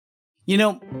You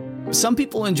know, some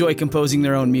people enjoy composing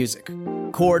their own music,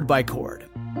 chord by chord,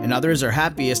 and others are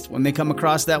happiest when they come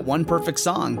across that one perfect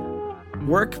song.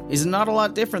 Work is not a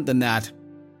lot different than that.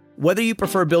 Whether you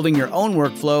prefer building your own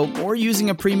workflow or using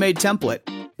a pre-made template,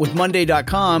 with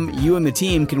Monday.com, you and the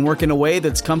team can work in a way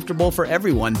that's comfortable for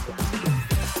everyone.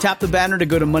 Tap the banner to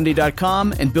go to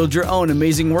Monday.com and build your own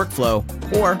amazing workflow,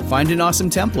 or find an awesome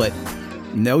template.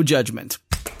 No judgment.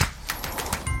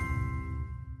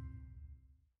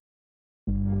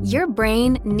 Your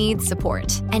brain needs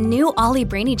support, and new Ollie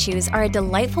Brainy Chews are a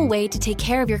delightful way to take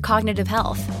care of your cognitive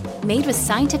health. Made with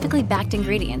scientifically backed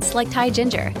ingredients like Thai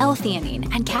ginger,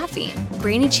 L-theanine, and caffeine,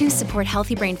 Brainy Chews support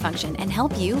healthy brain function and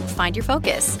help you find your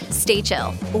focus, stay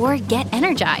chill, or get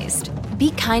energized.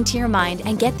 Be kind to your mind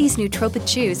and get these nootropic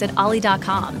chews at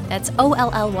ollie.com. That's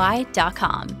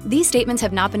OLLY.com. These statements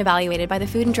have not been evaluated by the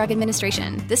Food and Drug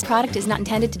Administration. This product is not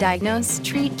intended to diagnose,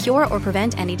 treat, cure, or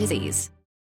prevent any disease.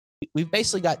 We've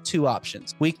basically got two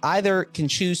options. We either can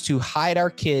choose to hide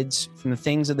our kids from the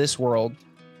things of this world,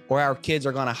 or our kids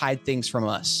are going to hide things from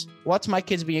us. What's my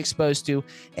kids being exposed to,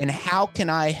 and how can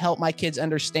I help my kids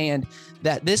understand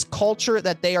that this culture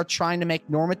that they are trying to make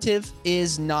normative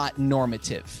is not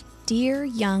normative? Dear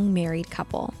young married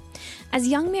couple, as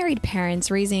young married parents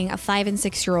raising a 5 and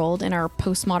 6-year-old in our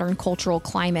postmodern cultural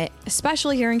climate,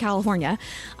 especially here in California,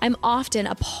 I'm often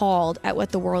appalled at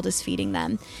what the world is feeding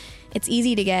them. It's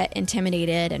easy to get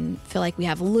intimidated and feel like we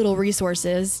have little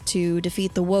resources to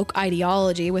defeat the woke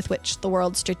ideology with which the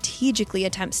world strategically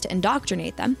attempts to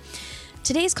indoctrinate them.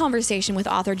 Today's conversation with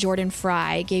author Jordon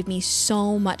Frye gave me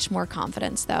so much more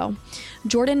confidence, though.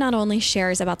 Jordon not only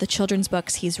shares about the children's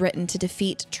books he's written to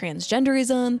defeat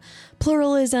transgenderism,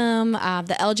 pluralism,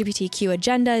 the LGBTQ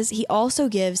agendas, he also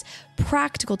gives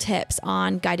practical tips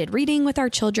on guided reading with our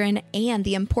children and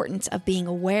the importance of being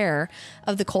aware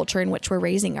of the culture in which we're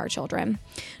raising our children.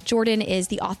 Jordon is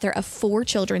the author of 4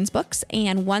 children's books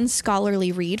and 1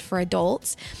 scholarly read for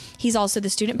adults. He's also the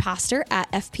student pastor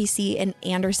at FPC in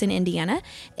Anderson, Indiana,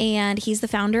 and he's the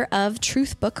founder of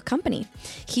Truth Book Company.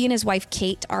 He and his wife,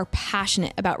 Kate, are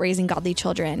passionate about raising godly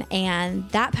children, and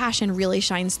that passion really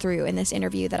shines through in this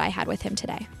interview that I had with him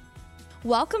today.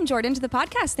 Welcome, Jordon, to the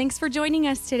podcast. Thanks for joining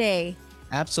us today.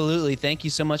 Absolutely. Thank you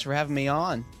so much for having me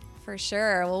on. For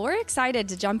sure. Well, we're excited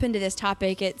to jump into this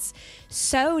topic. It's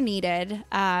so needed.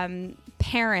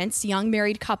 Parents, young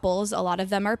married couples, a lot of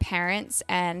them are parents,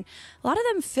 and a lot of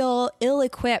them feel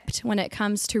ill-equipped when it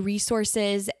comes to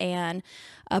resources and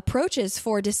approaches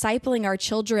for discipling our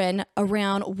children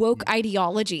around woke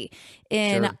ideology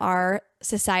in our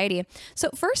society.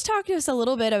 So first, talk to us a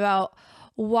little bit about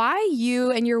why you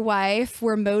and your wife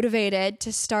were motivated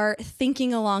to start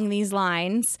thinking along these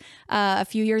lines a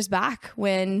few years back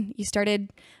when you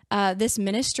started this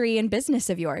ministry and business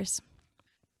of yours.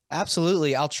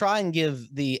 Absolutely. I'll try and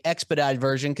give the expedited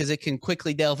version because it can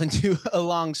quickly delve into a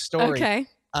long story. Okay.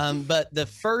 But the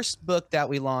first book that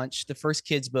we launched, the first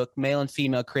kids book, Male and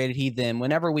Female Created He Them,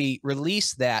 whenever we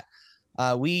released that,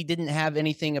 we didn't have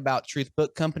anything about Truth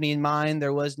Book Company in mind.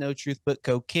 There was no Truth Book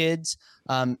Co. Kids.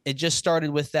 It just started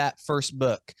with that first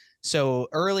book. So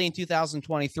early in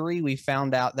 2023, we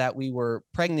found out that we were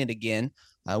pregnant again.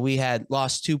 We had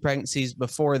lost 2 pregnancies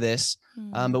before this.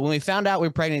 But when we found out we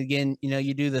were pregnant again, you know,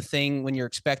 you do the thing when you're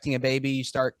expecting a baby, you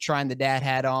start trying the dad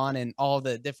hat on and all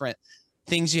the different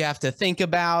things you have to think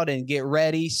about and get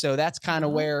ready. So that's kind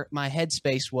of where my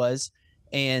headspace was.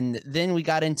 And then we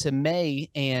got into May,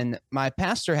 and my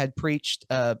pastor had preached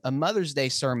a Mother's Day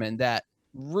sermon that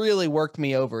really worked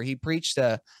me over. He preached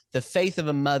the faith of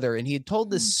a mother, and he had told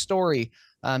this story.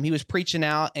 He was preaching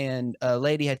out, and a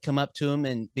lady had come up to him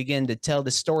and began to tell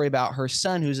the story about her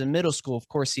son, who's in middle school. Of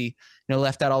course, he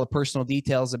left out all the personal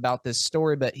details about this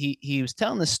story, but he was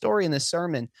telling the story in the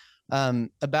sermon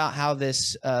about how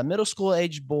this middle school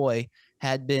age boy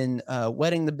had been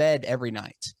wetting the bed every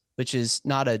night, which is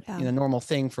not a normal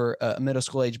thing for a middle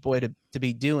school age boy to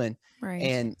be doing. Right.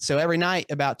 And so every night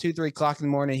about 2-3 o'clock in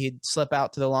the morning, he'd slip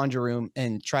out to the laundry room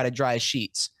and try to dry his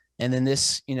sheets. And then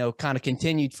this, kind of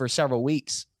continued for several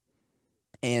weeks.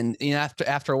 And,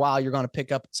 after a while, you're going to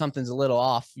pick up something's a little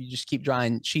off. You just keep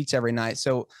drying sheets every night.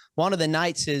 So one of the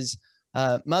nights his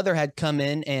mother had come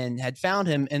in and had found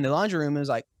him in the laundry room and was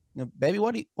like, baby,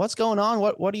 what's going on?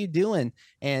 What are you doing?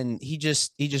 And he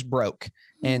just broke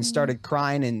and started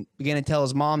crying and began to tell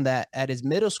his mom that at his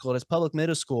middle school, his public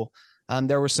middle school,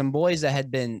 there were some boys that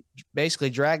had been basically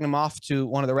dragging him off to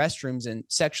one of the restrooms and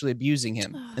sexually abusing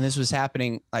him. And this was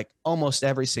happening like almost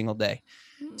every single day.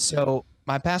 So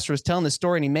my pastor was telling the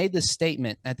story, and he made this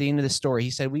statement at the end of the story.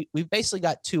 He said, we've basically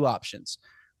got 2 options.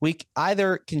 We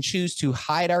either can choose to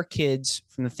hide our kids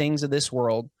from the things of this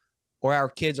world, or our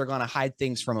kids are going to hide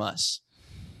things from us.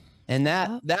 And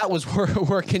that was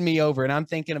working me over. And I'm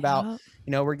thinking about,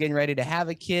 we're getting ready to have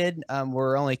a kid.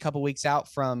 We're only a couple weeks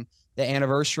out from the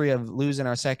anniversary of losing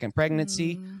our second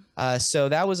pregnancy. So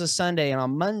that was a Sunday. And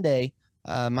on Monday,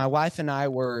 my wife and I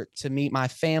were to meet my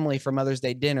family for Mother's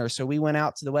Day dinner. So we went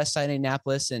out to the west side of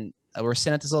Indianapolis, and we're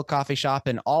sitting at this little coffee shop,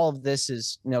 and all of this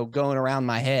is, going around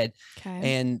my head.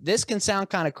 Okay. And this can sound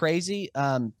kind of crazy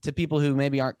to people who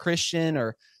maybe aren't Christian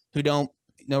or who don't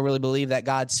really believe that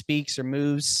God speaks or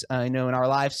moves, in our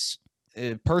lives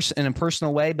in a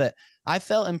personal way. But I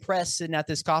felt impressed sitting at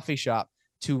this coffee shop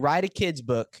to write a kid's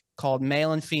book called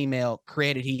Male and Female,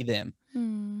 Created He Them.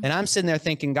 And I'm sitting there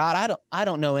thinking, God, I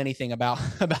don't know anything about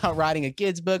writing a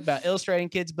kid's book, about illustrating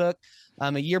kids' book.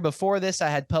 A year before this, I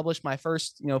had published my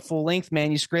first, full length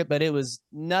manuscript, but it was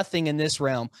nothing in this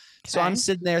realm. Okay. So I'm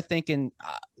sitting there thinking,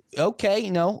 okay,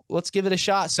 let's give it a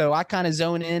shot. So I kind of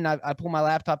zone in. I pull my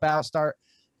laptop out, start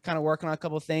kind of working on a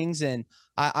couple of things. And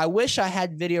I wish I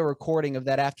had video recording of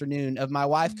that afternoon of my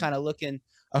wife kind of looking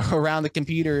around the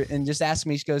computer and just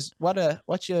asking me, she goes,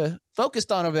 what you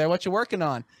focused on over there? What you working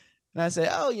on? And I say,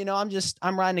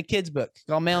 I'm writing a kid's book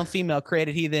called Male and Female,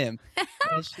 Created He Them.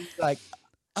 And she's like,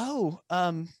 cool.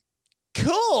 I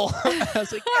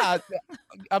was like, yeah,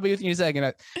 I'll be with you in a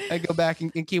second. I go back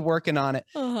and keep working on it.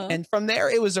 And from there,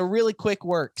 it was a really quick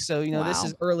work. So, This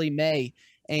is early May,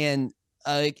 and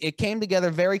it came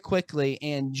together very quickly.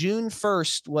 And June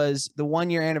 1st was the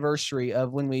 1-year anniversary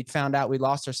of when we found out we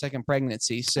lost our second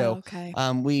pregnancy. So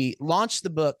we launched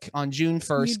the book on June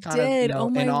 1st,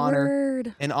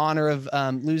 in honor of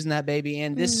losing that baby.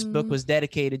 And this book was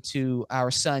dedicated to our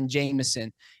son,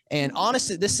 Jameson. And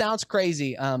honestly, this sounds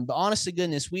crazy, but honest to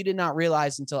goodness, we did not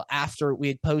realize until after we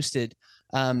had posted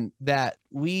that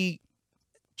we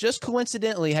just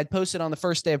coincidentally had posted on the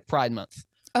first day of Pride Month.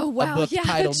 Oh, wow. A book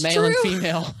titled Male and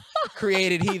Female,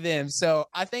 Created He Them. So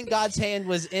I think God's hand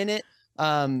was in it.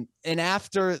 And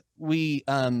after we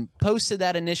posted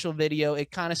that initial video,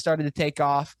 it kind of started to take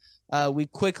off. We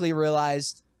quickly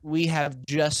realized we have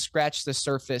just scratched the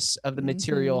surface of the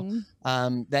material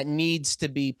that needs to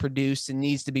be produced and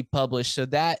needs to be published. So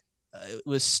that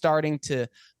was starting to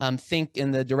think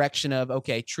in the direction of,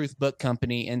 Truth Book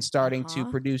Company, and starting to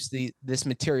produce this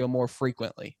material more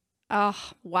frequently. Oh,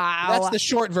 wow. That's the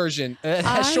short version,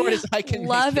 as short as I can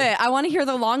love make it. I want to hear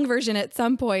the long version at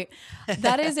some point.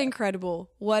 That is incredible.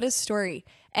 What a story.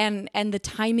 And the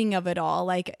timing of it all,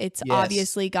 like it's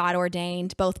obviously God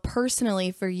ordained, both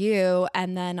personally for you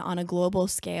and then on a global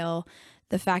scale.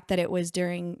 The fact that it was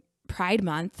during Pride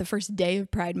Month, the first day of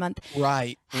Pride Month.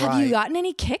 Right. Have you gotten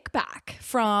any kickback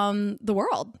from the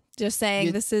world just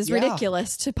saying this is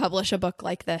ridiculous to publish a book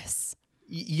like this?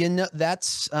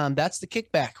 That's the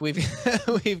kickback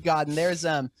we've gotten. There's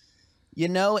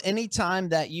anytime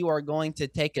that you are going to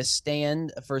take a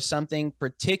stand for something,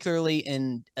 particularly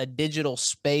in a digital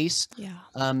space,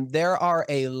 there are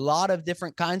a lot of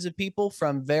different kinds of people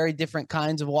from very different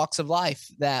kinds of walks of life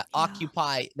that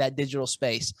occupy that digital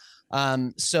space.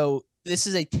 So this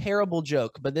is a terrible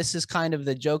joke, but this is kind of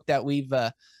the joke that we've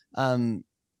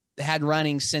had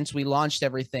running since we launched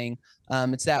everything.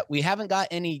 It's that we haven't got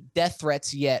any death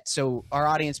threats yet, so our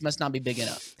audience must not be big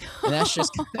enough. And that's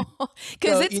just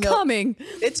because it's coming.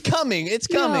 It's coming. It's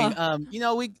coming.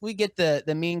 We get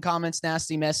the mean comments,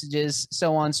 nasty messages,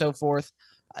 so on and so forth.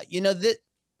 That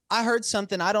I heard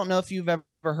something. I don't know if you've ever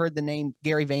heard the name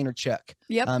Gary Vaynerchuk.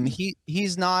 Yep.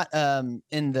 He's not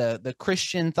in the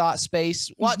Christian thought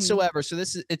space whatsoever. So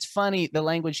it's funny the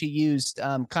language he used,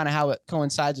 kind of how it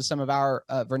coincides with some of our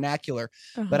vernacular.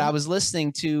 But I was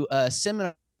listening to a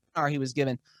seminar he was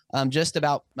given just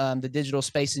about the digital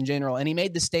space in general, and he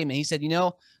made this statement. He said,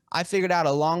 I figured out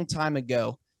a long time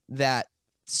ago that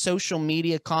social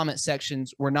media comment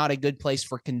sections were not a good place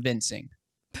for convincing.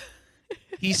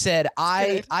 He said,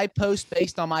 I post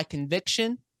based on my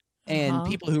conviction, and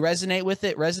people who resonate with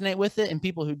it, and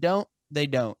people who don't, they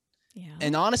don't. Yeah.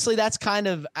 And honestly, that's kind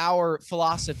of our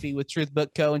philosophy with Truth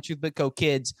Book Co. and Truth Book Co.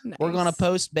 Kids. Nice. We're going to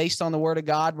post based on the Word of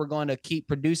God. We're going to keep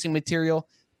producing material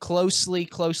closely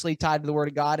tied to the Word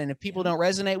of God. And if people don't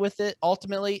resonate with it,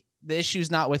 ultimately, the issue's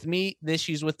not with me. The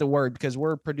issue's with the Word, because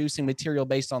we're producing material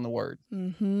based on the Word.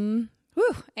 Whew,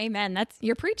 amen.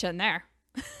 You're preaching there.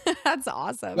 That's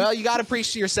awesome. Well, you got to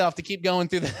preach to yourself to keep going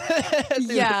through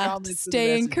the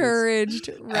stay encouraged,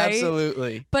 right?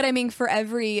 Absolutely. But I mean, for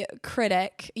every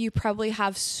critic, you probably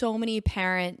have so many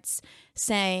parents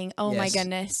saying, oh my Yes.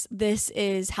 goodness, this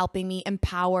is helping me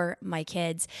empower my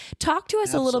kids. Talk to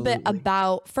us a little bit Absolutely.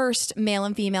 about first Male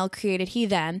and Female Created He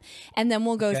Them, and then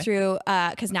we'll go Okay. through,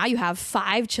 because now you have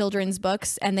 5 children's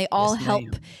books and they all Yes, help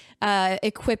ma'am.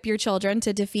 equip your children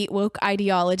to defeat woke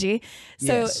ideology.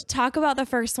 So Yes. talk about the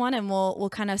first one and we'll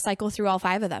kind of cycle through all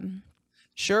 5 of them.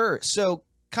 Sure. So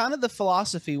kind of the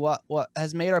philosophy, what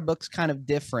has made our books kind of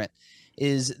different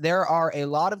is there are a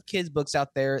lot of kids books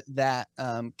out there that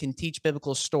can teach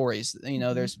biblical stories. You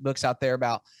know, there's books out there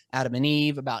about Adam and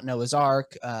Eve, about Noah's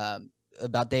Ark,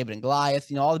 about David and Goliath,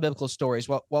 you know, all the biblical stories.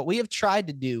 What we have tried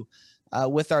to do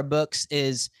with our books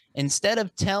is instead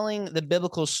of telling the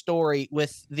biblical story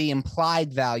with the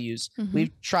implied values,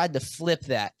 we've tried to flip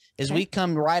that. Is we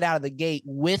come right out of the gate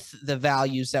with the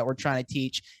values that we're trying to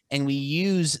teach, and we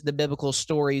use the biblical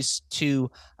stories to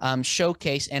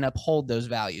showcase and uphold those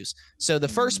values. So the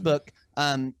first book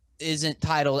isn't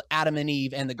titled Adam and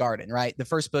Eve and the Garden, right? The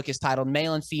first book is titled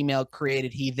Male and Female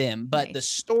Created He Them, but the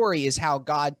story is how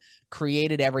God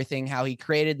created everything, how he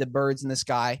created the birds in the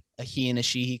sky, a he and a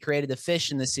she. He created the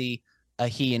fish in the sea, a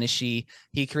he and a she.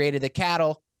 He created the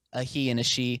cattle, a he and a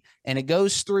she. And it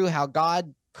goes through how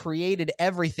God created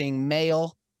everything,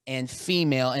 male and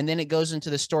female. And then it goes into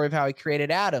the story of how he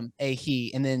created Adam, a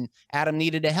he. And then Adam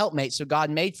needed a helpmate, so God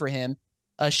made for him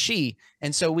a she.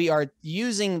 And so we are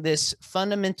using this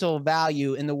fundamental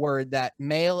value in the word that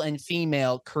male and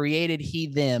female created he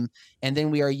them. And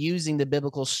then we are using the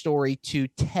biblical story to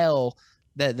tell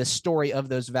the story of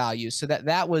those values. So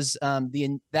that was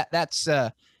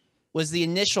was the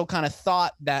initial kind of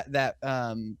thought that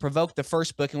provoked the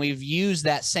first book, and we've used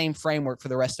that same framework for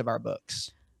the rest of our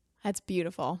books. That's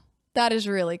beautiful. That is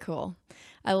really cool.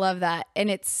 I love that. And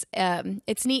it's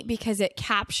neat because it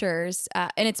captures,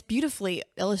 and it's beautifully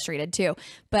illustrated too,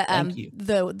 but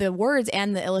the words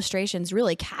and the illustrations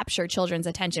really capture children's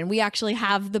attention. We actually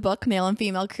have the book, Male and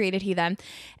Female Created He Them,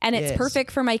 and it's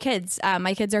perfect for my kids.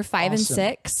 My kids are 5 and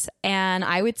 6, and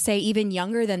I would say even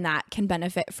younger than that can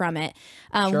benefit from it.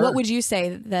 What would you say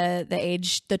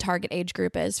the target age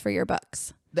group is for your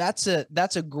books? That's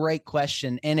a great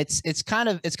question, and it's kind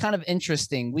of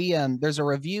interesting. We there's a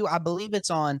review, I believe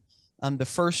it's on The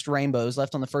First Rainbows,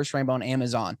 left on The First Rainbow on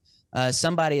Amazon.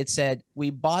 Somebody had said, we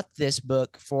bought this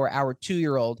book for our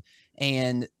 2-year-old,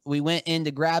 and we went in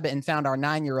to grab it and found our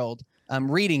 9-year-old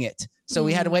reading it. So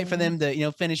we had to wait for them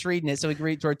to finish reading it so we could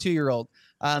read it to our 2-year-old.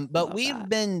 But we've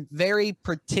been very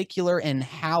particular in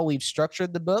how we've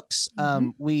structured the books.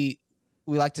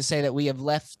 We like to say that we have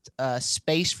left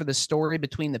space for the story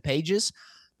between the pages.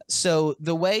 So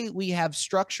the way we have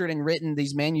structured and written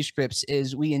these manuscripts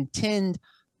is we intend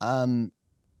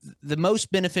the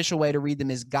most beneficial way to read them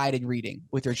is guided reading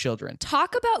with your children.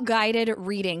 Talk about guided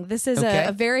reading. This is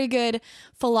a very good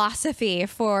philosophy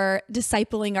for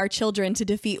discipling our children to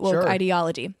defeat woke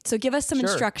ideology. So give us some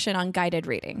instruction on guided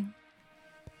reading.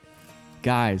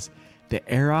 Guys, the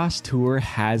Eros tour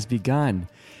has begun.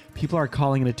 People are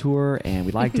calling it a tour, and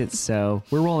we liked it, so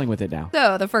we're rolling with it now.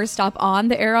 So the first stop on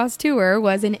the Eros tour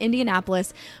was in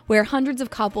Indianapolis, where hundreds of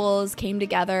couples came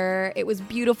together. It was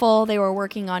beautiful. They were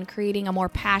working on creating a more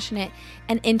passionate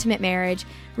and intimate marriage,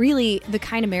 really the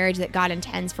kind of marriage that God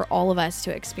intends for all of us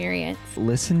to experience.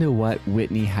 Listen to what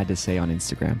Whitney had to say on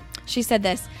Instagram. She said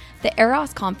this: "The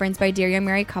Eros conference by Dear Young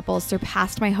Married Couples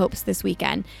surpassed my hopes this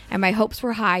weekend, and my hopes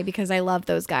were high because I love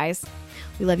those guys."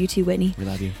 We love you too, Whitney. We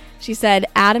love you. She said,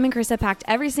 "Adam and Krista packed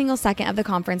every single second of the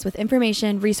conference with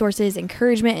information, resources,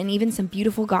 encouragement, and even some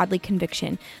beautiful godly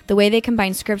conviction. The way they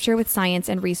combined scripture with science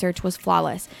and research was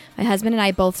flawless. My husband and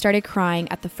I both started crying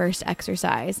at the first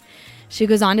exercise." She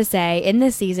goes on to say, "In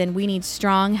this season, we need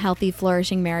strong, healthy,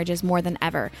 flourishing marriages more than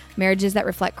ever. Marriages that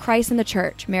reflect Christ and the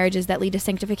church. Marriages that lead to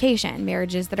sanctification.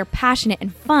 Marriages that are passionate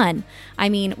and fun. I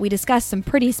mean, we discussed some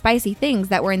pretty spicy things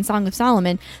that were in Song of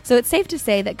Solomon, so it's safe to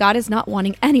say that God is not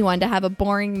wanting anyone to have a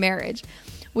boring marriage."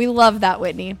 We love that,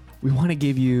 Whitney. We want to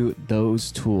give you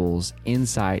those tools,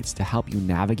 insights to help you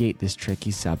navigate this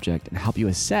tricky subject and help you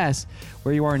assess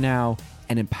where you are now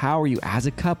and empower you as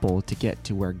a couple to get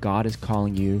to where God is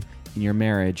calling you in your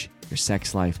marriage, your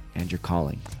sex life, and your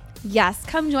calling. Yes,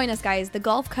 come join us, guys. The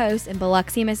Gulf Coast in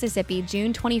Biloxi, Mississippi,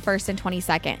 June 21st and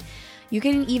 22nd. You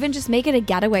can even just make it a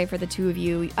getaway for the two of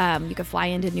you. You could fly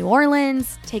into New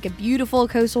Orleans, take a beautiful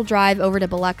coastal drive over to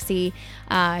Biloxi.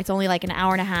 It's only like an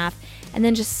hour and a half, and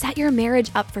then just set your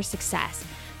marriage up for success.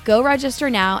 Go register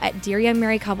now at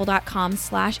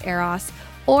dearyoungmarriedcouple.com/Eros,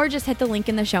 or just hit the link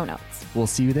in the show notes. We'll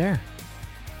see you there.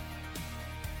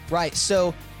 Right.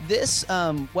 So this,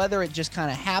 whether it just kind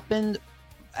of happened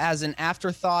as an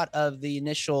afterthought of the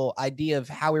initial idea of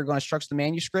how we were going to structure the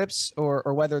manuscripts,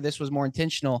 or whether this was more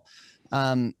intentional,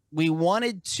 we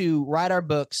wanted to write our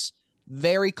books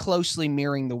very closely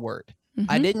mirroring the word.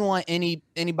 I didn't want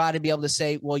anybody to be able to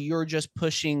say, well, you're just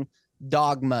pushing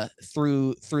dogma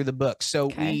through the book. So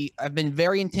I've been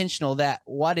very intentional that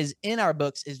what is in our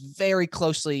books is very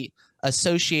closely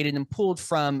associated and pulled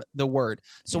from the word.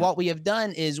 So what we have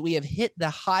done is we have hit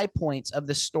the high points of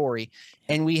the story,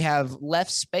 and we have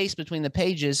left space between the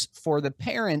pages for the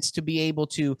parents to be able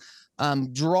to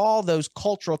draw those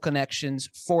cultural connections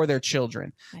for their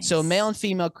children. Nice. So male and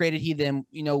female created he, them,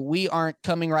 we aren't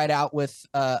coming right out with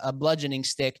a bludgeoning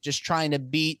stick, just trying to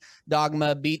beat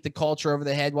dogma, beat the culture over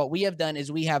the head. What we have done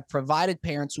is we have provided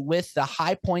parents with the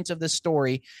high points of the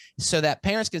story so that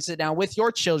parents can sit down with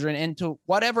your children, and to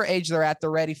whatever age they're at, they're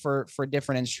ready for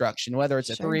different instruction, whether it's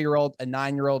a 3-year-old, a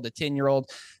 9-year-old, a 10-year-old,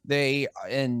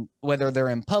 whether they're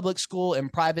in public school, in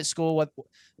private school,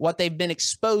 what they've been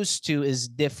exposed to is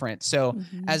different. So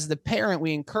as the parent,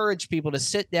 we encourage people to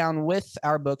sit down with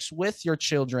our books, with your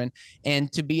children,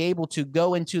 and to be able to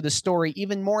go into the story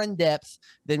even more in depth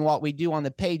than what we do on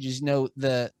the pages.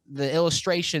 The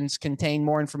illustrations contain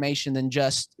more information than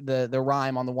just the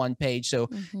rhyme on the one page. So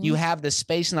you have the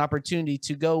space and opportunity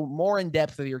to go more in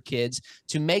depth with your kids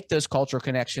to make those cultural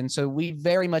connections. So we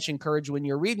very much encourage, when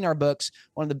you're reading our books,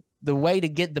 one of the way to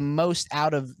get the most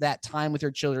out of that time with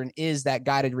your children is that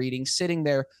guided reading, sitting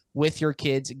there with your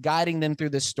kids, guiding them through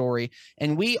the story.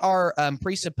 And we are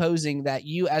presupposing that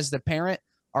you as the parent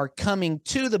are coming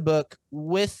to the book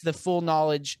with the full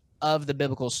knowledge of the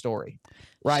biblical story,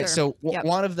 right? So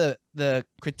one of the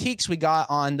critiques we got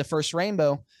on the first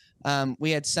Rainbow, we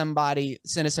had somebody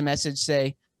send us a message,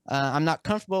 say, I'm not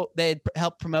comfortable. They had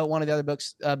helped promote one of the other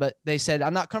books, but they said,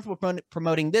 I'm not comfortable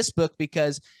promoting this book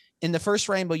because in the first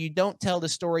Rainbow, you don't tell the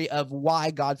story of why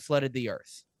God flooded the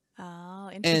earth. Oh,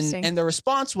 interesting. And the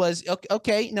response was,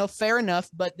 okay, fair enough,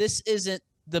 but this isn't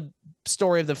the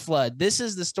story of the flood. This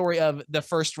is the story of the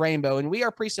first Rainbow. And we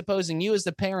are presupposing you as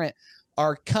the parent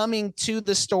are coming to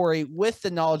the story with the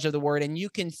knowledge of the word, and you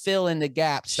can fill in the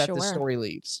gaps that the story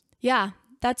leaves. Yeah,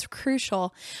 that's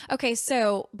crucial. Okay,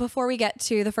 so before we get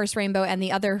to the first Rainbow and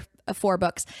the other 4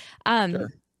 books,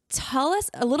 tell us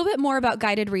a little bit more about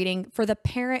guided reading for the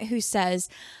parent who says,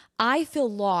 I feel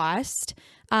lost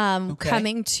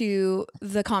coming to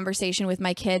the conversation with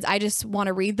my kids. I just want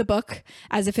to read the book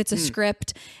as if it's a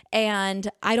script, and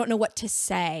I don't know what to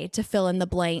say to fill in the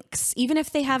blanks. Even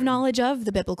if they have knowledge of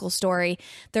the biblical story,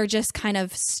 they're just kind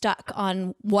of stuck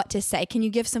on what to say. Can you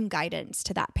give some guidance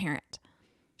to that parent?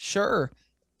 Sure.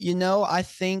 I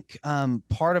think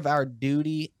part of our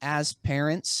duty as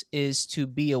parents is to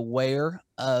be aware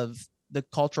of the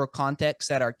cultural context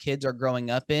that our kids are growing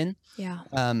up in. Yeah.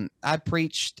 I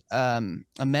preached a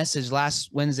message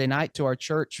last Wednesday night to our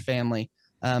church family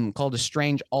called A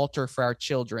Strange Altar for Our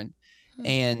Children.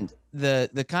 And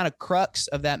the kind of crux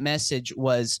of that message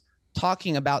was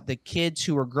talking about the kids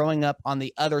who were growing up on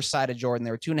the other side of Jordan.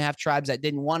 There were 2.5 tribes that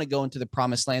didn't want to go into the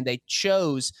promised land. They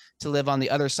chose to live on the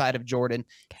other side of Jordan,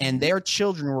 and their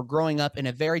children were growing up in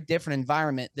a very different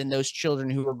environment than those children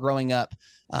who were growing up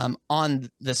on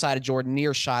the side of Jordan,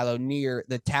 near Shiloh, near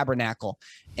the tabernacle.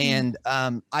 And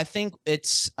I think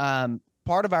it's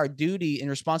part of our duty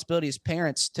and responsibility as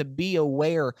parents to be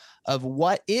aware of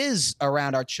what is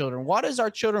around our children. What is our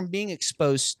children being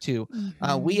exposed to?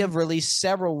 We have released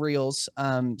several reels,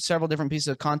 several different pieces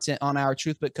of content on our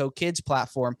Truth Book Co. Kids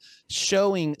platform,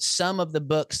 showing some of the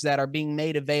books that are being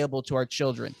made available to our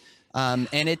children.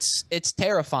 And it's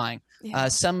terrifying.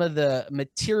 Some of the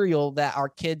material that our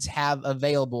kids have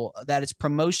available that is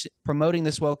promoting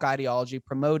this woke ideology,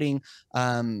 promoting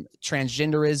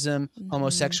transgenderism,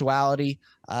 homosexuality,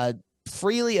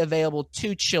 freely available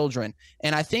to children.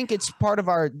 And I think it's part of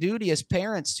our duty as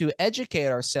parents to educate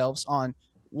ourselves on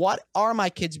what are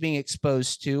my kids being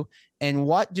exposed to, and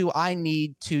what do I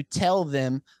need to tell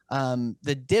them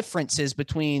the differences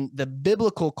between the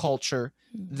biblical culture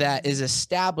that is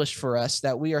established for us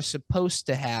that we are supposed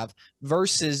to have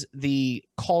versus the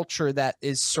culture that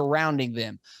is surrounding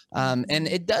them. And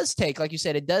it does take, like you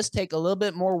said, it does take a little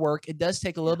bit more work. It does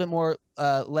take a little bit more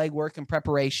legwork and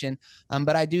preparation.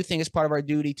 But I do think it's part of our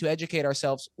duty to educate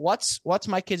ourselves. What's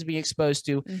my kids being exposed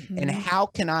to, and how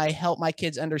can I help my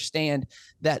kids understand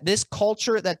that this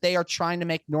culture that they are trying to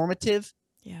make normative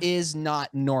is not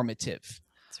normative.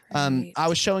 Right. I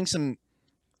was showing some.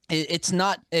 It's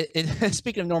not.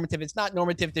 Speaking of normative, it's not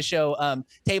normative to show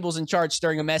tables and charts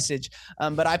during a message.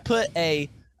 But I put a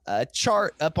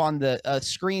chart up on the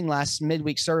screen last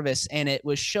midweek service, and it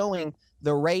was showing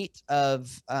the rate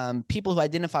of people who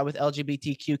identify with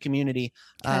LGBTQ community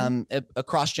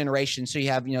across generations. So you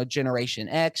have, Generation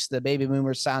X, the baby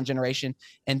boomers, silent generation,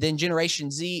 and then Generation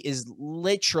Z is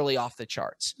literally off the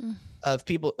charts of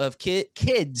people, of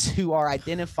kids who are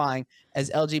identifying as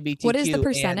LGBTQ. What is the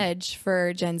percentage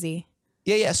for Gen Z?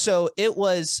 Yeah. So it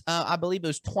was, I believe it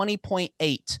was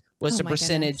 20.8 was the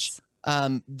percentage.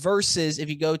 Versus if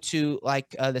you go to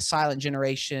like the silent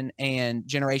generation, and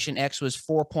Generation X was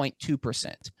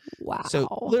 4.2%. Wow. So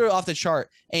literally off the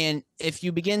chart. And if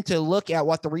you begin to look at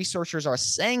what the researchers are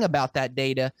saying about that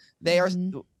data, they are,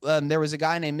 there was a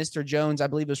guy named Mr. Jones, I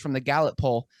believe it was from the Gallup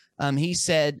poll. He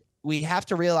said, we have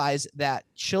to realize that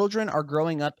children are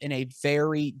growing up in a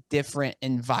very different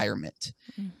environment.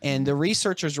 And the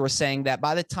researchers were saying that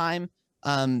by the time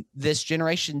this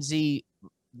Generation Z,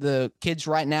 the kids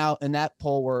right now in that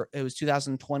poll it was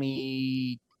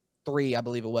 2023, I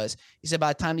believe it was. He said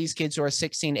by the time these kids who are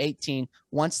 16, 18,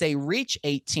 once they reach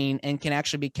 18 and can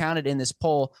actually be counted in this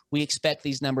poll, we expect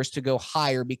these numbers to go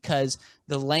higher because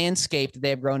the landscape that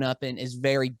they've grown up in is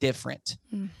very different.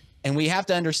 And we have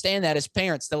to understand that as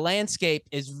parents, the landscape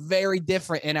is very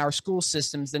different in our school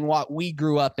systems than what we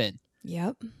grew up in.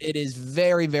 Yep. It is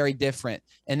very, very different.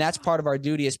 And that's part of our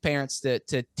duty as parents to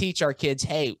teach our kids,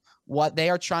 hey, what they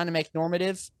are trying to make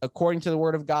normative, according to the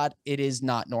word of God, it is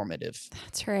not normative.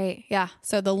 That's right. Yeah.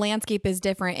 So the landscape is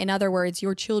different. In other words,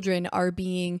 your children are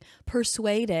being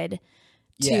persuaded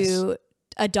to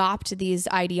adopt these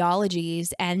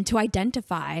ideologies and to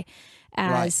identify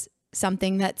as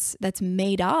something that's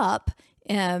made up,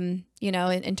 in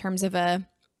terms of a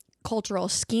cultural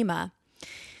schema.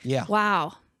 Yeah.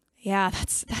 Wow. Yeah.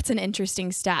 That's an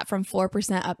interesting stat, from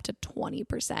 4% up to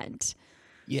 20%.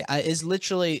 Yeah, it's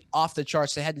literally off the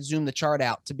charts. They had to zoom the chart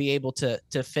out to be able to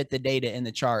fit the data in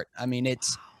the chart. I mean,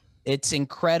 it's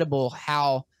incredible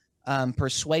how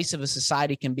persuasive a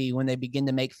society can be when they begin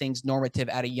to make things normative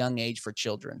at a young age for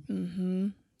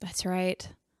children. That's right.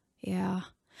 Yeah.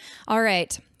 All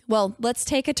right. Well, let's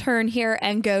take a turn here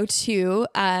and go to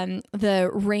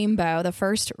the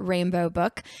first Rainbow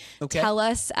book. Okay. Tell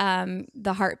us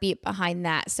the heartbeat behind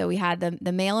that. So we had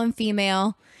the male and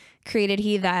female, created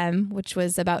he them, which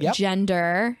was about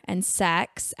gender and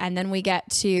sex. And then we get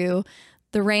to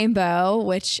the rainbow,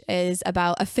 which is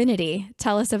about affinity.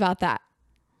 Tell us about that.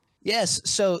 Yes.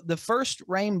 So the first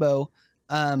rainbow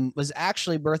was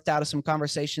actually birthed out of some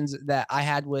conversations that I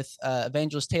had with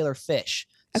evangelist Taylor Fish.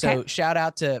 Okay. So shout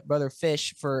out to Brother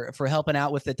Fish for helping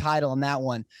out with the title on that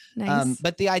one. Nice.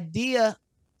 But the idea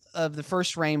of the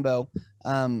first rainbow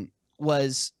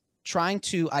was trying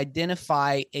to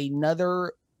identify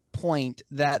another point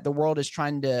that the world is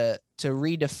trying to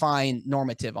redefine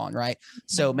normative on, right?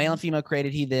 So male and female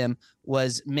created he them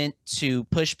was meant to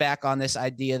push back on this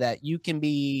idea that you can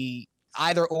be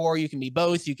either or, you can be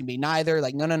both, you can be neither.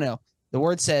 Like, no. The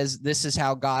word says this is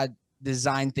how God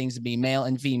designed things to be, male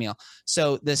and female.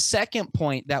 So the second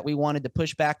point that we wanted to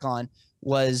push back on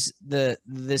was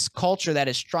this culture that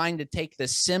is trying to take the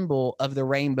symbol of the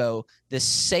rainbow, this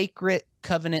sacred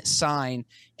covenant sign,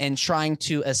 and trying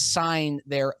to assign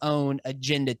their own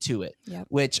agenda to it,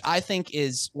 which I think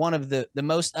is one of the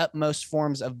most utmost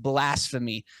forms of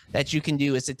blasphemy that you can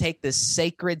do, is to take this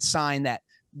sacred sign that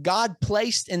God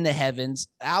placed in the heavens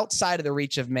outside of the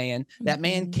reach of man, that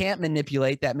man can't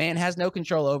manipulate, that man has no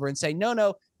control over, and say,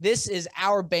 no, this is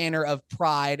our banner of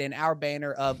pride and our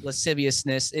banner of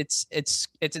lasciviousness. It's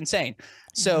insane.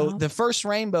 So the first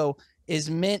rainbow is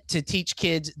meant to teach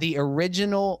kids the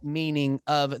original meaning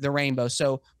of the rainbow.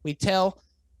 So we tell,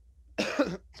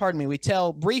 we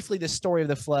tell briefly the story of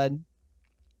the flood.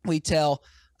 We tell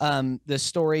the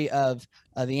story of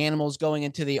the animals going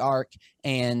into the ark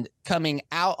and coming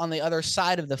out on the other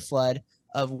side of the flood,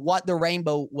 of what the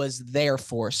rainbow was there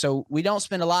for. So we don't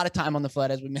spend a lot of time on the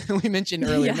flood, as we mentioned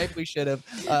earlier. Maybe we should have,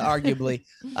 arguably.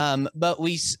 But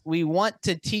we want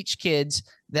to teach kids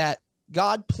that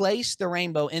God placed the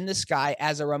rainbow in the sky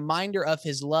as a reminder of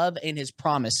his love and his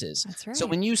promises. That's right. So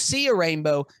when you see a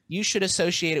rainbow, you should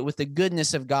associate it with the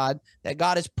goodness of God, that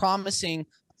God is promising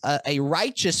a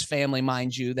righteous family,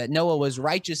 mind you, that Noah was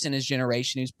righteous in his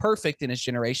generation. He was perfect in his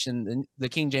generation. The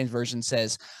King James Version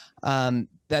says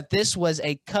that this was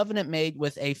a covenant made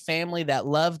with a family that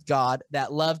loved God,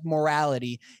 that loved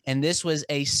morality, and this was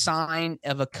a sign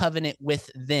of a covenant with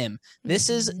them. This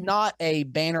is not a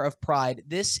banner of pride.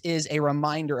 This is a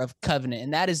reminder of covenant,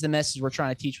 and that is the message we're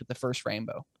trying to teach with the first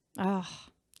rainbow. Oh,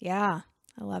 yeah.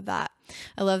 I love that.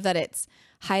 I love that it's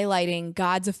highlighting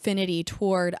God's affinity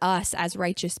toward us as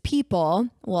righteous people.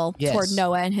 Well, Yes. toward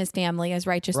Noah and his family as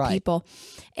righteous Right. people,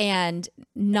 and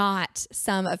not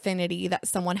some affinity that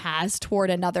someone has toward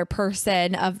another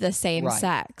person of the same Right.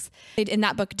 sex. In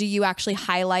that book, do you actually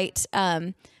highlight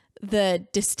the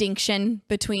distinction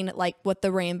between like what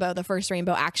the first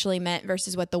rainbow actually meant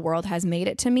versus what the world has made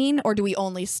it to mean? Or do we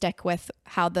only stick with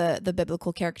how the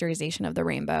biblical characterization of the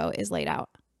rainbow is laid out?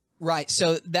 Right.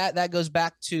 So that goes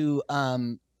back to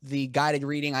the guided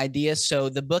reading idea. So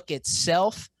the book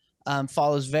itself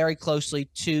follows very closely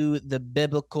to the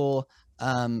biblical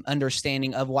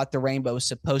understanding of what the rainbow is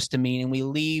supposed to mean, and we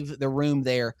leave the room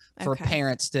there for Okay.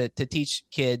 parents to teach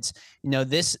kids.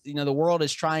 The world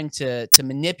is trying to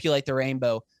manipulate the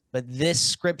rainbow, but this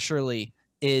scripturally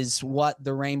is what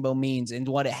the rainbow means and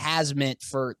what it has meant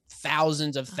for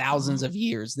thousands of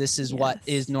years. This is what Yes.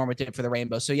 is normative for the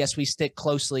rainbow. So yes, we stick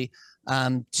closely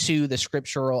to the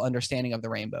scriptural understanding of the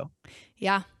rainbow.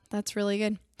 Yeah, that's really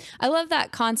good. I love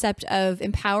that concept of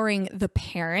empowering the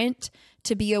parent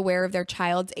to be aware of their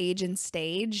child's age and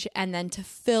stage, and then to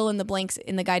fill in the blanks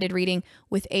in the guided reading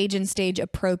with age and stage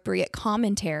appropriate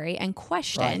commentary and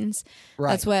questions.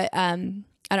 Right. That's what, I don't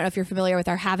know if you're familiar with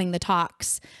our Having the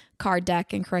Talks card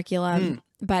deck and curriculum,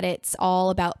 but it's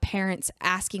all about parents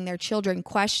asking their children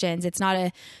questions. It's not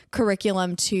a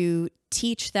curriculum to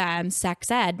teach them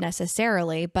sex ed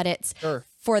necessarily, but it's Sure.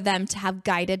 for them to have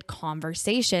guided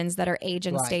conversations that are age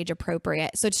and Right. stage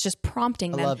appropriate. So it's just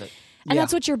prompting I them. love it. And Yeah.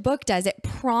 that's what your book does. It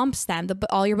prompts them,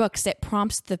 all your books, it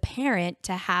prompts the parent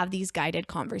to have these guided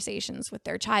conversations with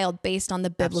their child based on the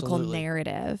biblical Absolutely.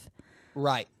 narrative.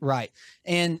 Right.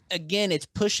 And again, it's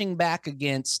pushing back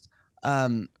against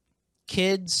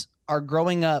kids are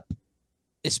growing up,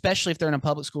 especially if they're in a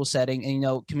public school setting,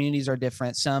 and communities are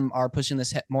different. Some are pushing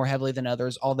this more heavily than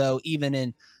others, although even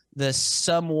in the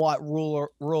somewhat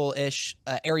rural-ish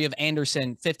area of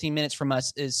Anderson, 15 minutes from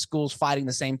us, is schools fighting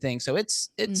the same thing. So it's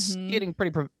getting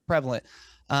pretty prevalent.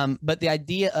 But the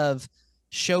idea of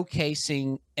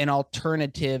showcasing an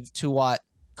alternative to what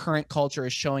current culture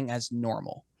is showing as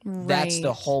normal. That's the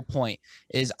Right. whole point.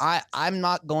 Is I'm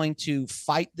not going to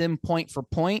fight them point for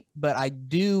point, but I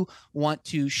do want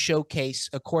to showcase,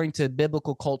 according to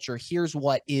biblical culture, here's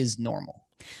what is normal.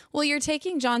 Well, you're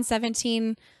taking John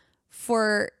 17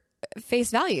 for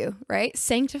face value, right?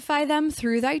 Sanctify them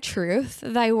through thy truth.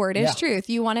 Thy word is Yeah. truth.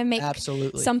 You want to make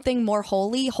Absolutely. something more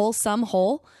holy, wholesome,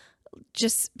 whole.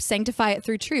 Just sanctify it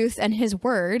through truth, and his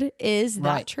word is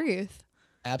that Right. truth.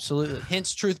 Absolutely.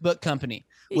 Hence Truth Book Company,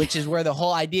 which is where the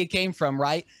whole idea came from,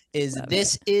 right? Is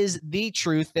the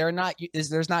truth.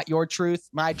 There's not your truth,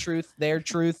 my truth, their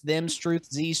truth, them's truth,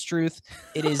 Z's truth.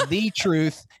 It is the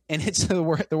truth, and it's the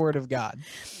word of God.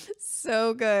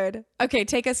 So good. Okay,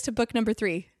 take us to book number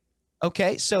 3.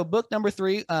 Okay, so book number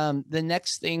 3, the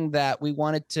next thing that we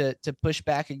wanted to push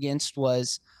back against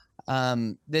was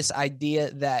this idea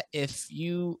that if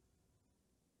you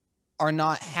are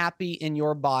not happy in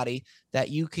your body, that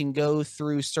you can go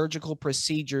through surgical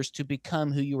procedures to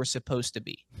become who you were supposed to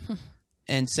be.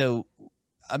 And so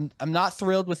I'm not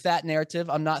thrilled with that narrative.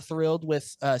 I'm not thrilled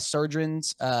with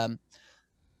surgeons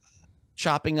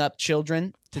chopping up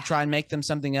children to try and make them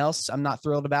something else. I'm not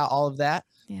thrilled about all of that.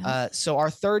 Yeah. So our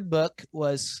third book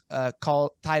was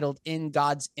titled In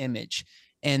God's Image.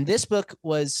 And this book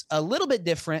was a little bit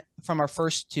different from our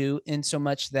first two in so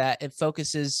much that it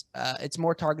focuses, it's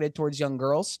more targeted towards young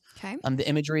girls. Okay. The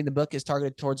imagery in the book is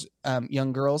targeted towards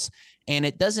young girls, and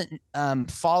it doesn't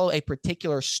follow a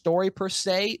particular story per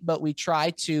se, but we try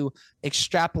to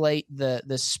extrapolate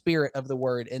the spirit of the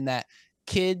word in that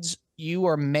kids, you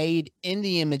are made in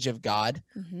the image of God.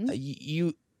 Mm-hmm.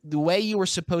 The way you were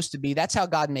supposed to be, that's how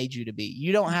God made you to be.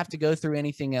 You don't have to go through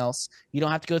anything else. You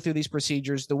don't have to go through these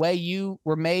procedures. The way you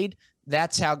were made,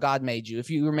 that's how God made you.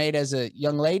 If you were made as a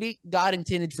young lady, God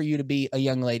intended for you to be a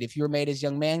young lady. If you were made as a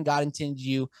young man, God intended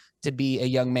you to be a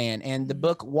young man. And the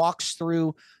book walks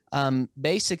through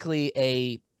basically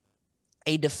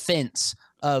a defense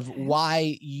of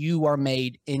why you are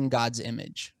made in God's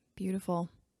image. Beautiful.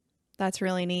 That's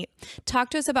really neat. Talk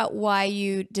to us about why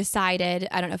you decided,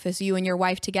 I don't know if it's you and your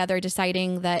wife together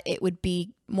deciding that it would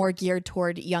be more geared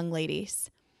toward young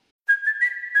ladies.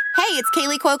 Hey, it's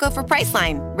Kaylee Cuoco for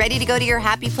Priceline. Ready to go to your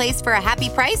happy place for a happy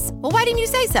price? Well, why didn't you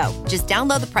say so? Just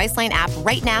download the Priceline app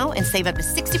right now and save up to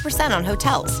 60% on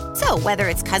hotels. So whether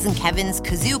it's Cousin Kevin's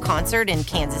Kazoo Concert in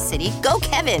Kansas City, go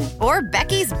Kevin, or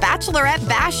Becky's Bachelorette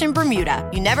Bash in Bermuda,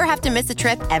 you never have to miss a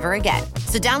trip ever again.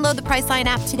 So download the Priceline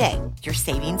app today. Your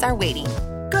savings are waiting.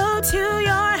 Go to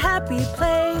your happy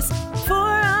place for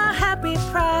a happy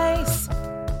price.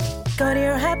 Go to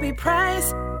your happy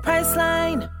price,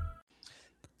 Priceline.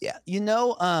 Yeah,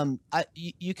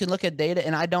 you can look at data,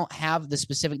 and I don't have the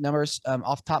specific numbers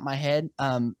off the top of my head.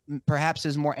 Perhaps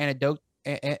is more anecdote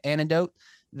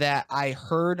that I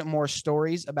heard more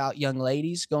stories about young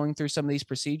ladies going through some of these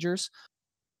procedures.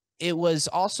 It was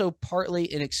also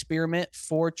partly an experiment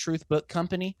for Truth Book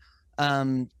Company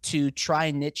to try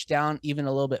and niche down even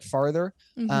a little bit farther.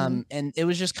 And it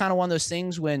was just kind of one of those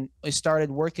things when we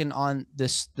started working on the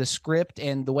script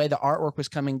and the way the artwork was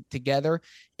coming together,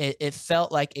 it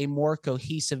felt like a more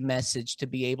cohesive message to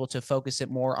be able to focus it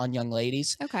more on young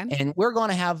ladies. Okay. And we're going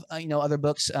to have, other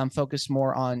books focus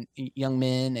more on young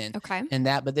men and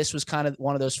that, but this was kind of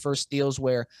one of those first deals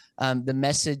where the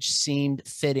message seemed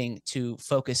fitting to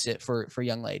focus it for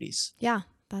young ladies. Yeah,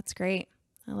 that's great.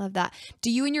 I love that. Do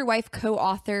you and your wife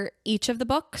co-author each of the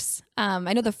books?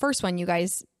 I know the first one you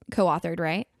guys co-authored,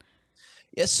 right?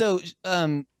 Yeah. So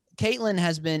Caitlin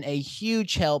has been a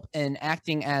huge help in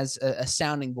acting as a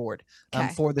sounding board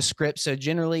for the script. So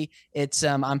generally it's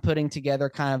I'm putting together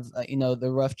kind of,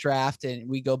 the rough draft, and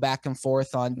we go back and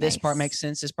forth on this part makes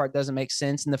sense, this part doesn't make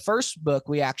sense. In the first book,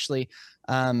 we actually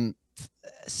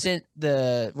sent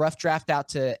the rough draft out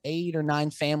to 8 or 9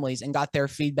 families and got their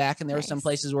feedback. And there were some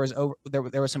places where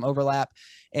there was some overlap.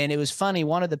 And it was funny.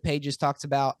 One of the pages talks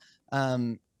about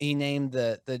he named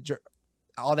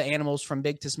all the animals from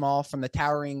big to small, from the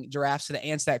towering giraffes to the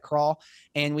ants that crawl.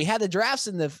 And we had the giraffes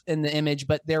in the image,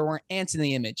 but there weren't ants in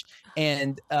the image.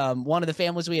 And one of the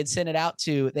families we had sent it out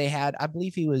to, they had, I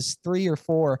believe he was 3 or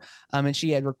 4. And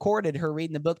she had recorded her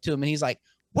reading the book to him. And he's like,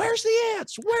 "Where's the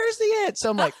ants? Where's the ants?" So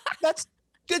I'm like, that's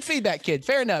good feedback, kid.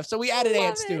 Fair enough. So we added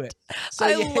ants to it. So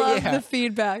I love the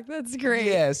feedback. That's great.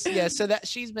 Yes. Yes. So that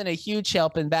she's been a huge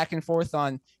help and back and forth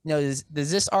on, does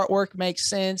this artwork make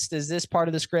sense? Does this part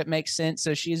of the script make sense?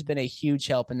 So she's been a huge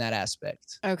help in that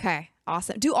aspect. Okay.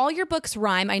 Awesome. Do all your books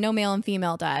rhyme? I know male and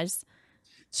female does.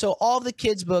 So all the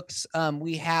kids' books,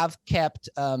 we have kept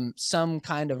some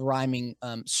kind of rhyming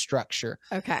structure.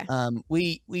 Okay.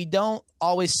 We don't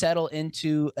always settle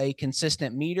into a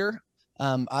consistent meter.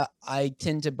 I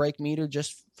tend to break meter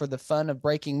just for the fun of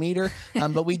breaking meter,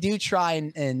 but we do try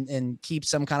and keep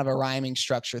some kind of a rhyming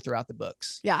structure throughout the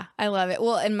books. Yeah, I love it.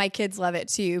 Well, and my kids love it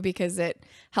too because it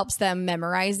helps them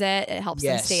memorize it. It helps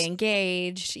them stay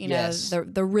engaged.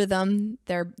 The rhythm,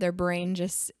 their brain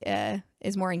just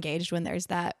is more engaged when there's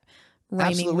that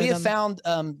rhyming. Absolutely. We have found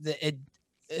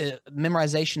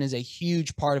memorization is a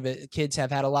huge part of it. Kids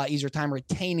have had a lot easier time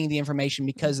retaining the information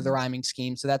because of the rhyming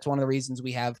scheme. So that's one of the reasons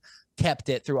we have kept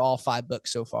it through all 5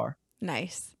 books so far.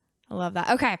 Nice. I love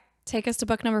that. Okay. Take us to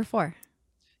book number 4.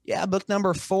 Yeah. Book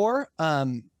number 4,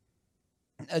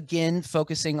 again,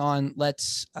 focusing on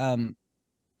let's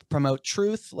promote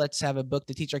truth. Let's have a book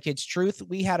to teach our kids truth.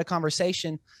 We had a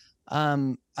conversation.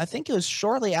 I think it was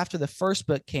shortly after the first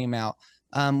book came out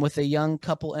with a young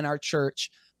couple in our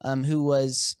church who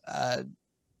was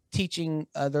teaching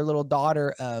their little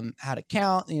daughter how to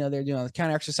count. They're doing the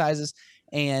count exercises,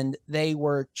 and they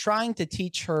were trying to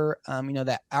teach her,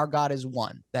 that our God is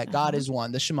one, that God is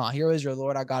one, the Shema, hear, O Israel,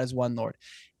 Lord, our God is one, Lord.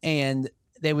 And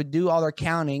they would do all their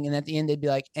counting, and at the end they'd be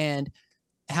like, "And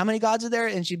how many gods are there?"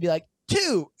 And she'd be like,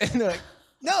 "2." And they're like,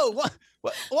 "No, what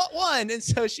one?" And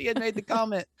so she had made the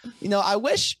comment, I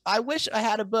wish I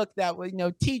had a book that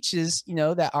teaches,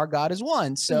 that our God is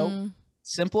one. So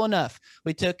simple enough.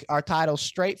 We took our title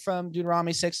straight from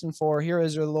Deuteronomy 6:4. Hear,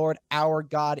 Israel, the Lord, our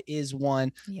God is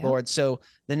one, Lord. So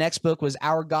the next book was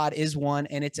Our God is One,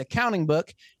 and it's a counting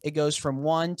book. It goes from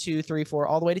 1, 2, 3, 4,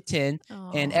 all the way to 10.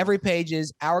 And every page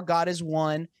is Our God is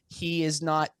one, He is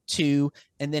not 2.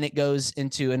 And then it goes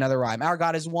into another rhyme. Our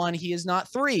God is one, He is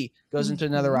not 3, goes into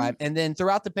another rhyme. And then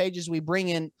throughout the pages, we bring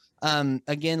in,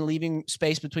 again, leaving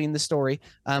space between the story.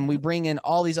 We bring in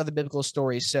all these other biblical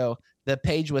stories. So the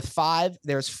page with 5,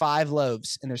 there's 5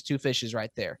 loaves and there's 2 fishes right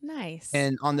there. Nice.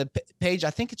 And on the page, I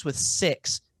think it's with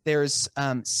 6, there's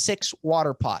 6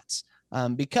 water pots.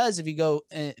 Because if you go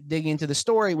dig into the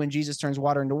story, when Jesus turns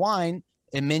water into wine,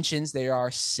 it mentions there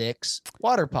are 6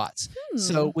 water pots.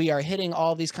 So we are hitting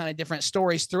all these kind of different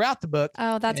stories throughout the book.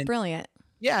 Oh, that's brilliant.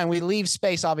 Yeah. And we leave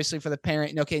space, obviously, for the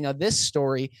parent. Okay, now this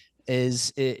story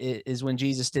is when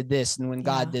Jesus did this and when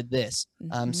God did this.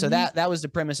 So that was the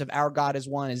premise of Our God is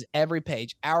One, is every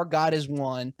page, Our God is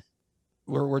one.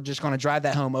 We're just going to drive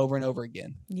that home over and over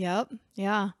again. Yep.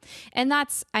 Yeah. And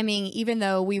that's, even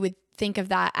though we would think of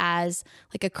that as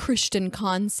like a Christian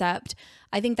concept,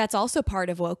 I think that's also part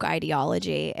of woke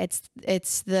ideology.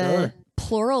 It's the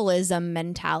pluralism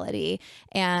mentality,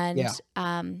 and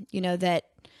that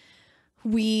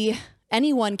we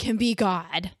anyone can be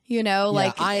God,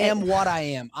 like I am what I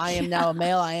am. I am now a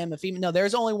male. I am a female. No,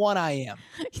 there's only one I am.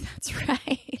 That's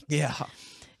right. Yeah.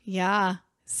 Yeah.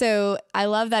 So I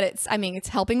love that it's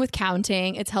helping with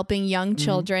counting. It's helping young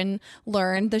children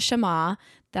learn the Shema,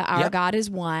 that our God is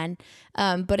one.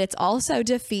 But it's also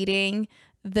defeating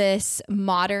this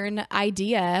modern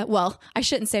idea. Well, I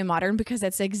shouldn't say modern because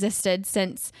it's existed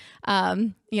since,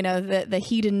 the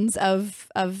heathens of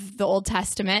the Old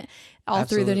Testament, all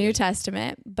through the New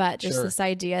Testament. But just this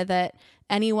idea that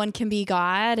anyone can be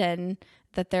God and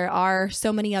that there are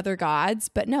so many other gods,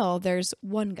 but no, there's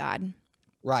one God.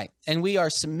 Right. And we are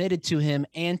submitted to him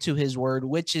and to his word,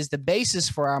 which is the basis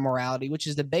for our morality, which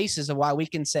is the basis of why we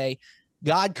can say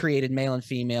God created male and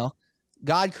female.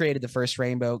 God created the first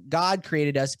rainbow. God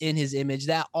created us in his image.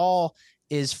 That all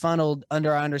is funneled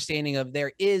under our understanding of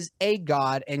there is a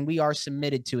God and we are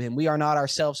submitted to him. We are not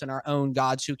ourselves and our own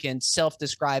gods who can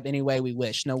self-describe any way we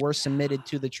wish. No, we're submitted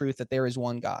to the truth that there is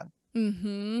one God.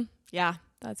 Mm-hmm. Yeah,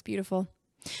 that's beautiful.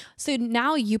 So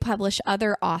now you publish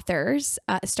other authors,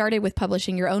 started with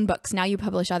publishing your own books. Now you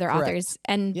publish other authors.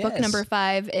 And book number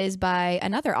 5 is by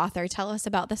another author. Tell us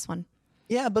about this one.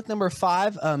 Yeah, book number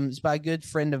 5 is by a good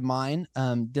friend of mine,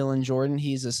 Jordon.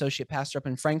 He's associate pastor up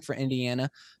in Frankfort,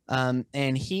 Indiana.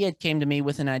 And he had came to me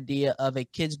with an idea of a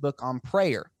kid's book on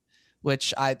prayer,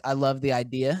 which I love the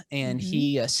idea. And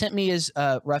he sent me his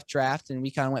rough draft, and we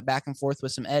kind of went back and forth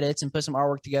with some edits and put some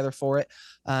artwork together for it.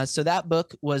 So that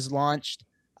book was launched,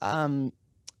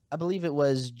 I believe it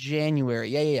was January.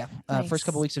 Yeah. Nice. First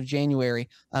couple weeks of January.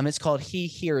 It's called He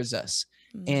Hears Us.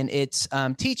 And it's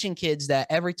teaching kids that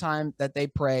every time that they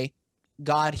pray,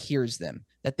 God hears them,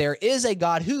 that there is a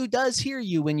God who does hear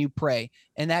you when you pray,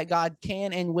 and that God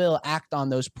can and will act on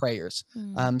those prayers.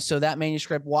 So that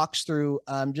manuscript walks through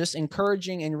just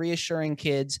encouraging and reassuring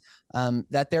kids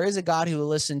that there is a God who will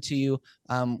listen to you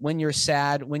when you're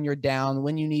sad, when you're down,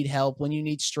 when you need help, when you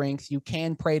need strength. You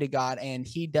can pray to God, and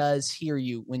he does hear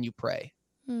you when you pray.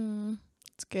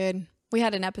 It's good. We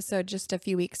had an episode just a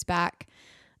few weeks back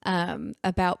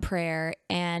about prayer.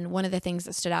 And one of the things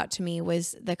that stood out to me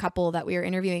was the couple that we were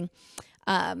interviewing.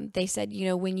 They said,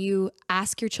 when you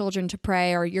ask your children to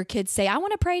pray, or your kids say, I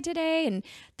want to pray today, and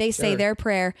they say their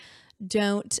prayer,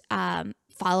 don't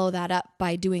follow that up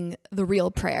by doing the real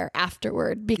prayer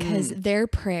afterward, because their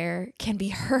prayer can be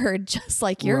heard just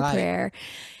like your prayer.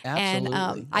 Absolutely.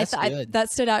 And I thought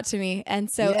that stood out to me. And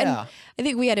so and I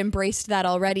think we had embraced that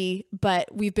already,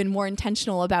 but we've been more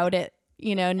intentional about it,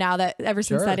 now that ever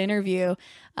since that interview,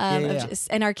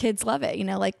 and our kids love it,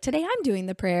 like today I'm doing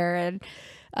the prayer,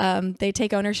 and they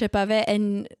take ownership of it,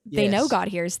 and they know God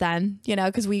hears them,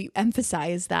 because we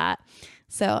emphasize that.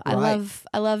 So I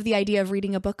love the idea of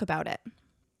reading a book about it.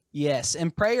 Yes.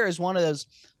 And prayer is one of those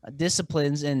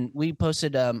disciplines. And we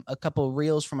posted a couple of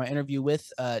reels from our interview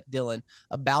with Dylan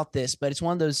about this, but it's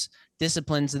one of those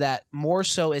disciplines that more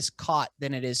so is caught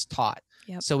than it is taught.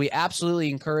 Yep. So we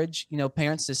absolutely encourage,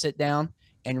 parents to sit down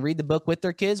and read the book with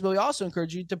their kids, but we also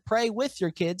encourage you to pray with your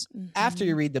kids after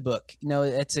you read the book.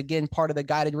 It's again part of the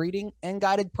guided reading and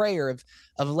guided prayer of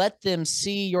let them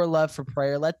see your love for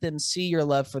prayer, let them see your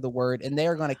love for the word, and they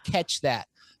are going to catch that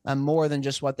more than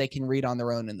just what they can read on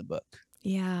their own in the book.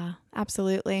 Yeah,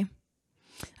 absolutely.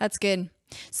 That's good.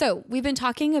 So we've been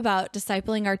talking about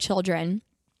discipling our children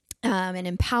and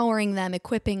empowering them,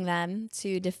 equipping them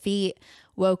to defeat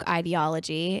woke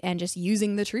ideology and just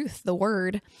using the truth, the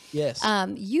word. Yes.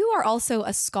 You are also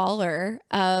a scholar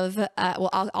of,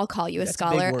 I'll call you a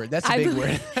scholar. That's a big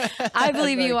word. I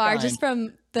believe you are, just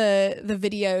from the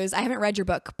videos. I haven't read your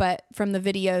book, but from the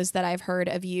videos that I've heard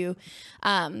of you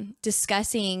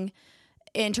discussing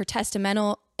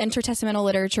intertestamental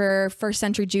literature, first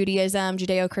century Judaism,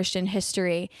 Judeo-Christian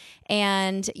history.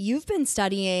 And you've been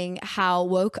studying how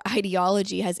woke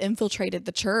ideology has infiltrated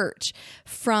the church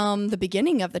from the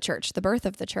beginning of the church, the birth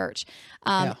of the church.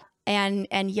 And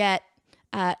yet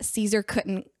Caesar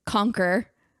couldn't conquer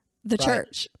the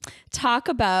church. Talk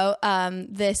about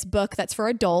this book that's for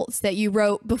adults that you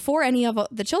wrote before any of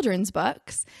the children's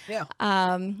books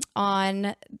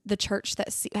on the church.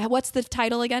 What's the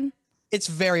title again? It's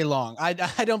very long. I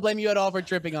don't blame you at all for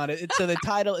tripping on it. So the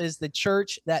title is The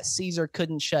Church That Caesar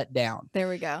Couldn't Shut Down. There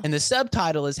we go. And the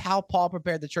subtitle is How Paul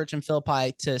Prepared the Church in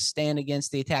Philippi to Stand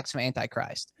Against the Attacks of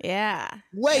Antichrist. Yeah.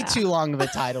 Way too long of a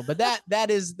title, but that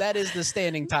is the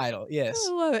standing title. Yes.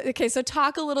 I love it. Okay, so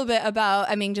talk a little bit about,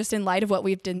 just in light of what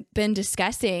we've been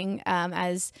discussing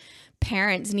as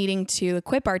parents needing to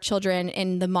equip our children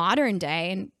in the modern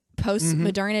day and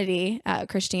post-modernity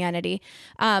Christianity,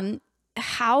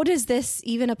 how does this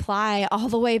even apply all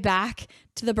the way back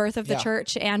to the birth of the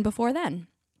church and before then?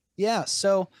 Yeah.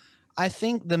 So I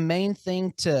think the main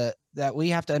thing that we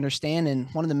have to understand, and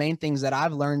one of the main things that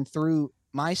I've learned through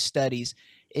my studies,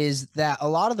 is that a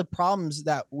lot of the problems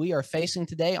that we are facing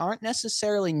today aren't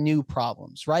necessarily new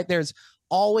problems, right? There's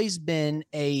always been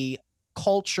a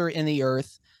culture in the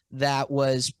earth that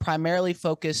was primarily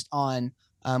focused on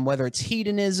whether it's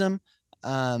hedonism,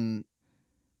 that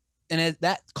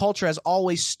culture has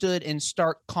always stood in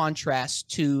stark contrast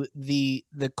to the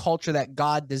culture that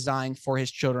God designed for his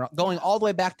children, going all the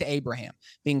way back to Abraham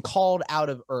being called out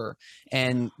of Ur,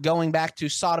 and going back to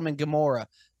Sodom and Gomorrah,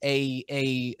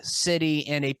 a city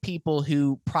and a people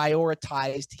who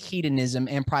prioritized hedonism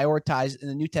and prioritized, in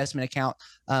the New Testament account,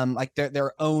 like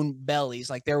their own bellies.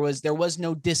 Like there was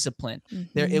no discipline.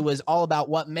 It was all about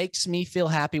what makes me feel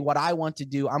happy, what I want to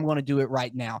do. I'm going to do it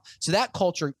right now. So that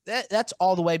culture, that's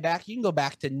all the way back. You can go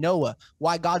back to Noah,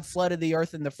 why God flooded the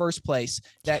earth in the first place,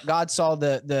 that God saw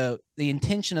the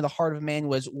intention of the heart of man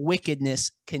was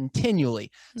wickedness continually.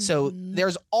 So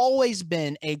there's always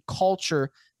been a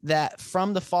culture that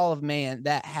from the fall of man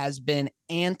that has been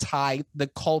anti the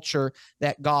culture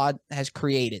that God has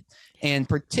created. And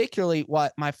particularly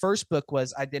what my first book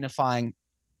was identifying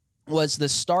was the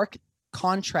stark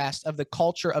contrast of the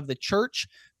culture of the church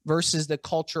versus the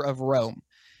culture of Rome.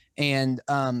 And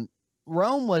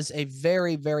Rome was a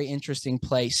very, very interesting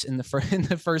place in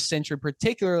the first century,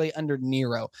 particularly under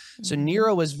Nero. So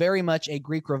Nero was very much a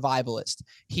Greek revivalist.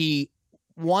 He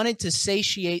wanted to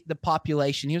satiate the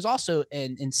population. He was also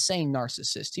an insane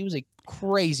narcissist. He was a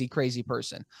crazy, crazy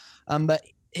person. But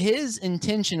his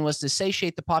intention was to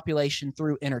satiate the population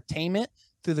through entertainment,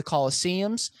 through the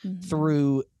Colosseums,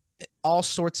 through all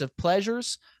sorts of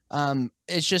pleasures.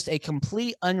 It's just a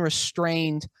complete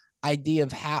unrestrained idea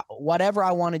of how whatever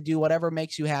I want to do, whatever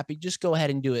makes you happy, just go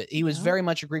ahead and do it. He was very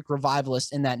much a Greek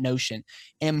revivalist in that notion.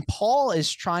 And Paul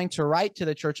is trying to write to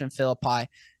the church in Philippi,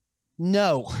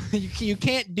 no, you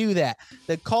can't do that.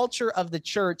 The culture of the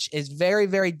church is very,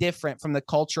 very different from the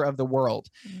culture of the world.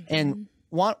 And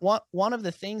one of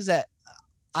the things that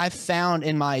I've found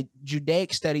in my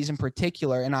Judaic studies in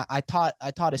particular, and I taught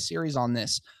a series on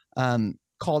this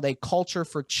called A Culture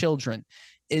for Children,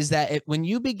 is that when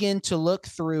you begin to look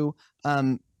through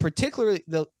particularly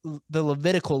the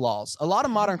Levitical laws, a lot of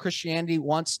modern Christianity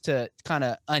wants to kind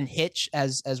of unhitch,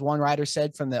 as one writer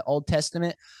said, from the Old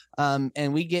Testament.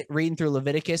 And we get reading through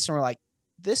Leviticus and we're like,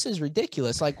 this is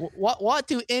ridiculous. Like, what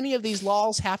do any of these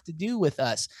laws have to do with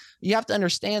us? You have to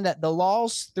understand that the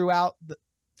laws throughout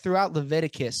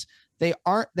Leviticus, they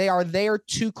are there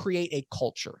to create a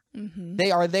culture.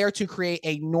 They are there to create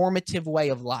a normative way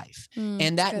of life.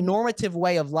 And that normative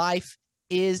way of life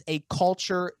is a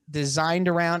culture designed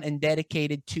around and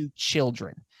dedicated to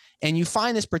children. And you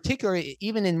find this particularly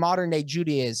even in modern day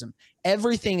Judaism.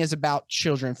 Everything is about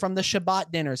children, from the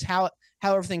Shabbat dinners, how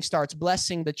everything starts,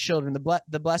 blessing the children,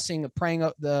 the blessing of praying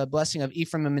the blessing of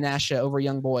Ephraim and Manasseh over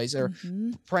young boys, or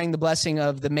praying the blessing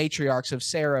of the matriarchs of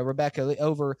Sarah, Rebecca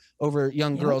over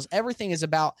young girls. Everything is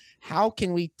about how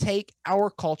can we take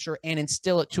our culture and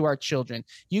instill it to our children.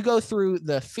 You go through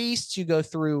the feasts, you go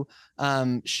through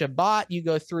Shabbat, you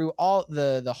go through all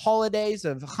the holidays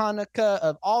of Hanukkah,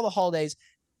 of all the holidays,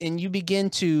 and you begin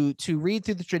to read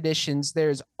through the traditions.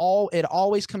 It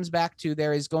always comes back to,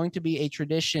 there is going to be a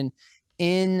tradition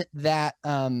in that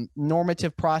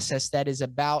normative process that is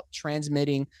about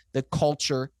transmitting the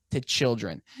culture to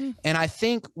children. And I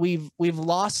think we've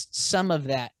lost some of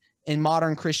that in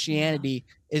modern Christianity.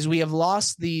 Is we have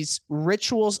lost these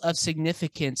rituals of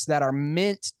significance that are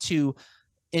meant to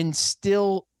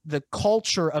instill the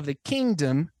culture of the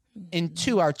kingdom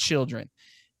into our children.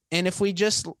 And if we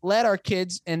just let our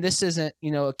kids, and this isn't,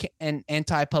 an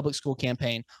anti-public school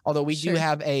campaign, although we do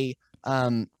have a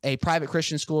private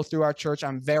Christian school through our church.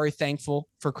 I'm very thankful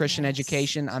for Christian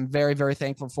education. I'm very, very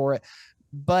thankful for it.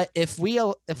 But if we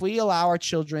allow our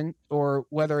children, or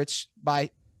whether it's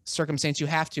by circumstance you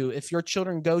have to, if your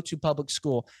children go to public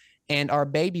school and are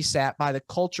babysat by the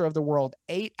culture of the world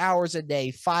 8 hours a day,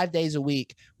 5 days a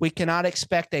week, we cannot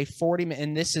expect a 40-minute,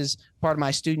 and this is part of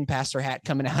my student pastor hat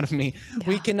coming out of me.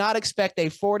 We cannot expect a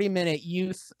 40-minute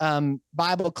youth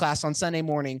Bible class on Sunday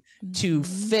morning to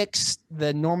fix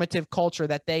the normative culture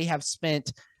that they have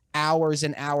spent hours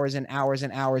and hours and hours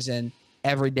and hours in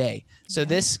every day. So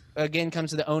this again comes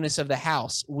to the onus of the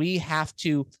house. We have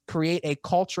to create a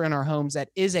culture in our homes that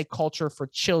is a culture for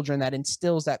children, that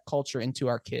instills that culture into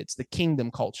our kids, the kingdom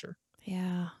culture.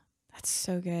 Yeah, that's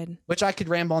so good. Which I could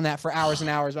ramble on that for hours and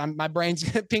hours. My brain's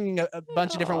pinging a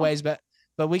bunch of different ways, but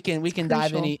we can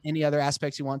dive any other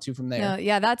aspects you want to from there. No,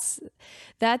 yeah, that's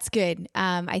good.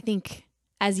 I think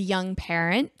as young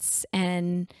parents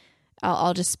and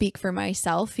I'll just speak for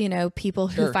myself, people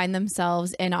who Sure. find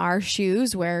themselves in our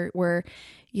shoes where we're,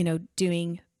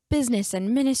 doing business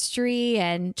and ministry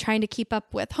and trying to keep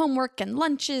up with homework and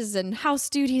lunches and house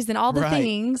duties and all the Right.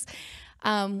 things.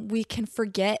 We can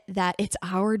forget that it's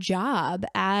our job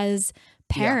as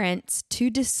parents to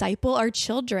disciple our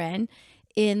children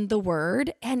in the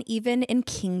word and even in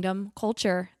kingdom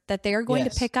culture, that they are going to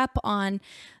pick up on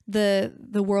the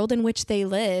world in which they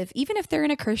live, even if they're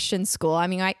in a Christian school. I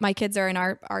mean, my kids are in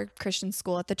our Christian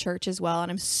school at the church as well,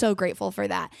 and I'm so grateful for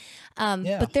that.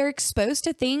 But they're exposed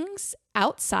to things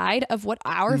outside of what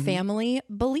our family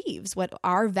believes, what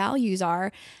our values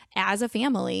are as a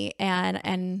family,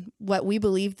 and what we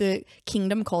believe the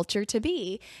kingdom culture to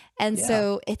be. And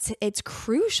so it's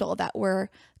crucial that we're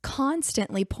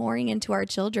constantly pouring into our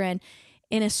children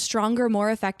in a stronger, more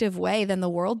effective way than the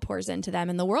world pours into them.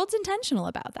 And the world's intentional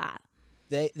about that.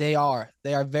 They are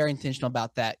very intentional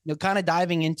about that. Kind of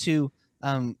diving into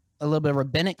a little bit of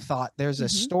rabbinic thought. There's a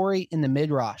story in the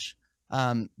Midrash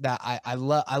that I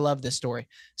love this story.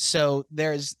 So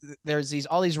there's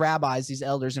all these rabbis, these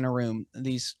elders in a room,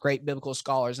 these great biblical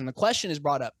scholars, and the question is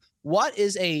brought up: what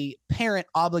is a parent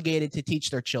obligated to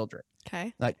teach their children?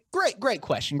 Okay. Like, great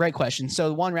question.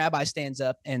 So one rabbi stands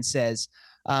up and says,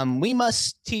 a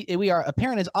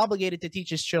parent is obligated to teach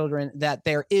his children that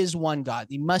there is one God.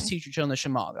 You must teach your children the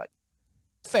Shema. Like,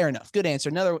 fair enough. Good answer.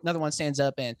 Another one stands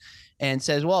up and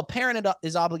says, well, a parent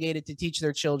is obligated to teach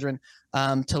their children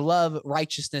to love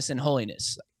righteousness and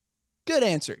holiness. Good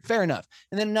answer. Fair enough.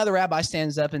 And then another rabbi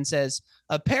stands up and says,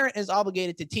 a parent is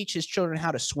obligated to teach his children how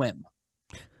to swim.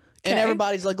 And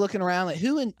everybody's like looking around like,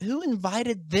 who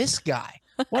invited this guy?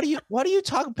 What are you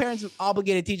talking? Parents are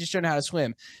obligated to teach his children how to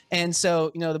swim. And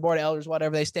so, the board of elders,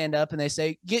 whatever, they stand up and they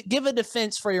say, give a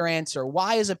defense for your answer.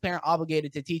 Why is a parent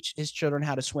obligated to teach his children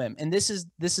how to swim? And this is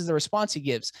the response he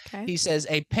gives. Okay. He says,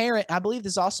 a parent, I believe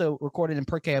this is also recorded in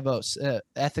Pirkei Avos,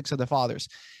 Ethics of the Fathers.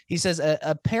 He says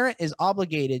a parent is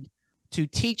obligated to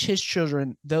teach his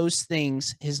children those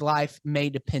things his life may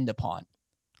depend upon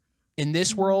in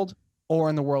this world or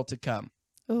in the world to come.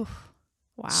 Ooh,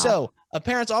 wow. So a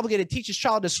parent's obligated to teach his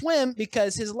child to swim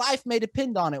because his life may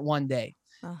depend on it one day.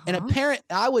 And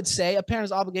I would say a parent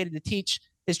is obligated to teach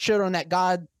his children that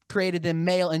God created them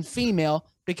male and female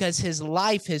because his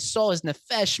life, his soul, his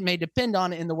nefesh may depend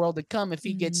on it in the world to come if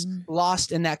he gets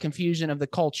lost in that confusion of the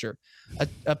culture.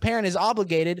 A parent is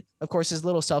obligated, of course, is a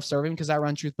little self-serving because I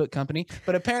run Truth Book Company,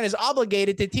 but a parent is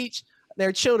obligated to teach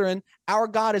their children our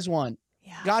God is one.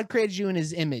 Yeah. God created you in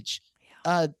his image.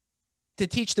 To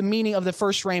teach the meaning of the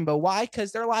first rainbow. Why?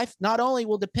 Because their life not only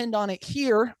will depend on it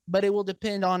here, but it will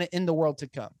depend on it in the world to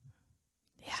come.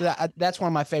 Yeah. So that's one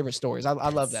of my favorite stories. I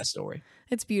love that story.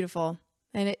 It's beautiful.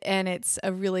 And it's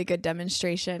a really good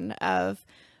demonstration of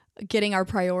getting our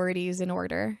priorities in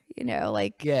order,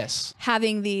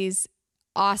 having these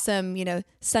awesome,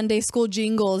 Sunday school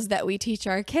jingles that we teach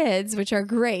our kids, which are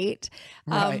great,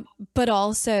 right. But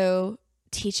also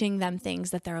teaching them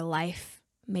things that their life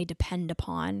may depend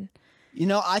upon.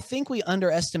 I think we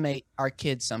underestimate our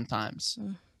kids sometimes.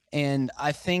 And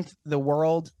I think the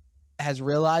world has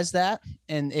realized that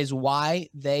and is why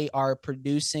they are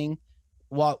producing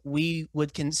what we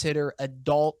would consider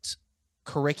adult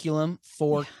curriculum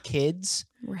for kids.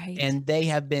 Right. And they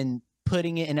have been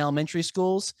putting it in elementary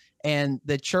schools, and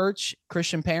the church,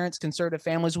 Christian parents, conservative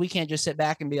families, we can't just sit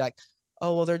back and be like,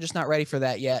 oh, well, they're just not ready for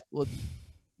that yet. Well,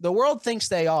 the world thinks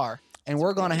they are, and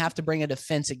we're going to have to bring a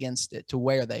defense against it to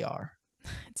where they are.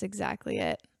 That's exactly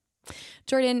it.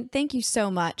 Jordon, thank you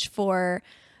so much for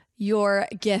your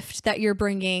gift that you're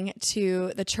bringing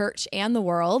to the church and the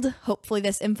world. Hopefully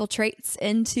this infiltrates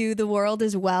into the world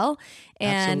as well.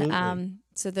 And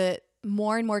so that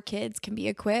more and more kids can be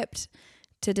equipped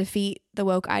to defeat the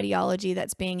woke ideology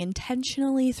that's being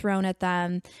intentionally thrown at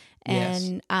them.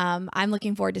 And I'm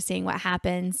looking forward to seeing what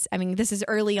happens. I mean, this is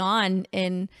early on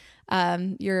in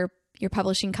your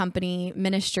publishing company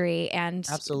ministry and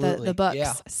the books.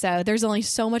 Yeah. So there's only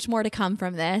so much more to come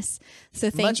from this.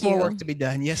 So thank you. Much more work to be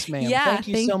done. Yes, ma'am. Yeah, thank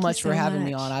you so much for having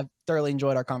me on. I've thoroughly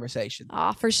enjoyed our conversation.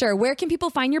 Oh, for sure. Where can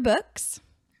people find your books?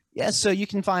 Yes, so you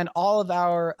can find all of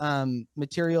our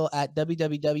material at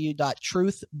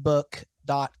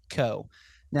www.truthbook.co.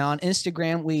 Now on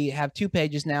Instagram, we have 2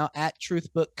 pages now, at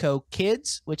TruthBookCo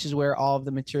Kids, which is where all of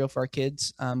the material for our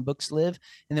kids' books live.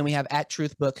 And then we have at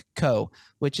TruthBookCo,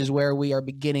 which is where we are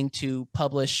beginning to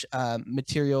publish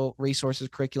material, resources,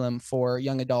 curriculum for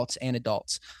young adults and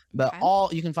adults. But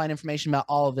you can find information about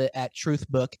all of it at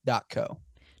TruthBook.co.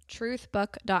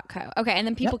 TruthBook.co. Okay, and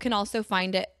then people can also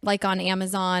find it like on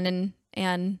Amazon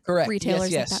and correct.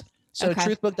 Retailers yes. like that. So Okay.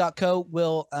 truthbook.co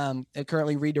will it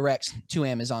currently redirects to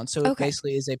Amazon. So it Okay.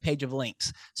 basically is a page of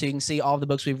links. So you can see all the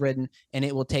books we've written, and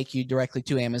it will take you directly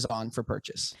to Amazon for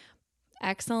purchase.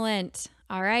 Excellent.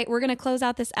 All right. We're going to close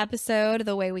out this episode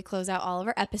the way we close out all of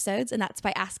our episodes, and that's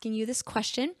by asking you this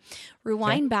question.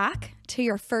 Rewind back to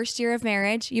your first year of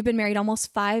marriage. You've been married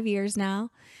almost 5 years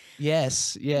now.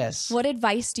 Yes. What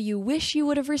advice do you wish you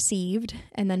would have received?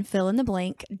 And then fill in the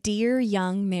blank, dear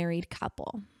young married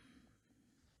couple.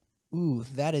 Ooh,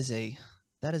 that is a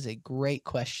great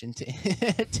question to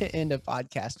to end a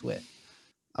podcast with.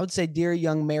 I would say, dear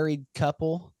young married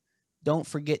couple, don't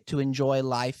forget to enjoy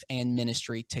life and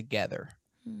ministry together.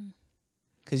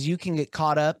 Because you can get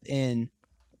caught up in,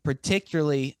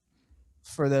 particularly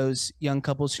for those young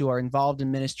couples who are involved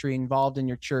in ministry, involved in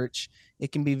your church,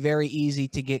 it can be very easy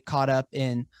to get caught up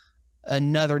in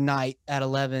another night at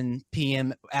 11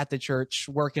 p.m. at the church,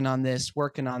 working on this,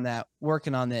 working on that,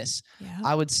 working on this. Yeah.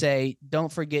 I would say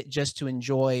don't forget just to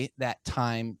enjoy that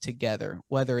time together,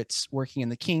 whether it's working in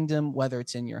the kingdom, whether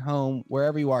it's in your home,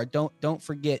 wherever you are. Don't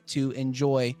forget to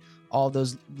enjoy all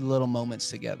those little moments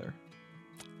together.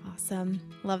 Awesome.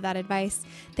 Love that advice.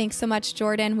 Thanks so much,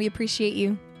 Jordon. We appreciate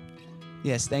you.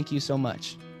 Yes, thank you so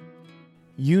much.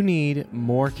 You need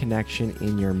more connection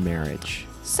in your marriage.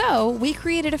 So we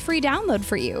created a free download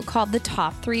for you called The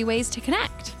Top 3 Ways to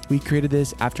Connect. We created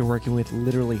this after working with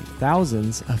literally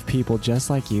thousands of people just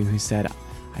like you who said,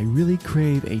 I really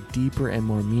crave a deeper and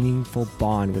more meaningful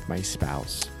bond with my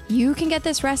spouse. You can get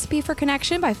this recipe for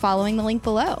connection by following the link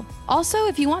below. Also,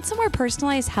 if you want some more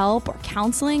personalized help or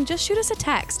counseling, just shoot us a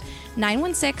text,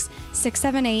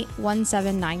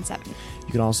 916-678-1797.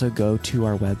 You can also go to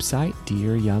our website,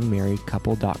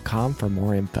 dearyoungmarriedcouple.com, for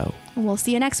more info. And we'll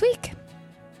see you next week.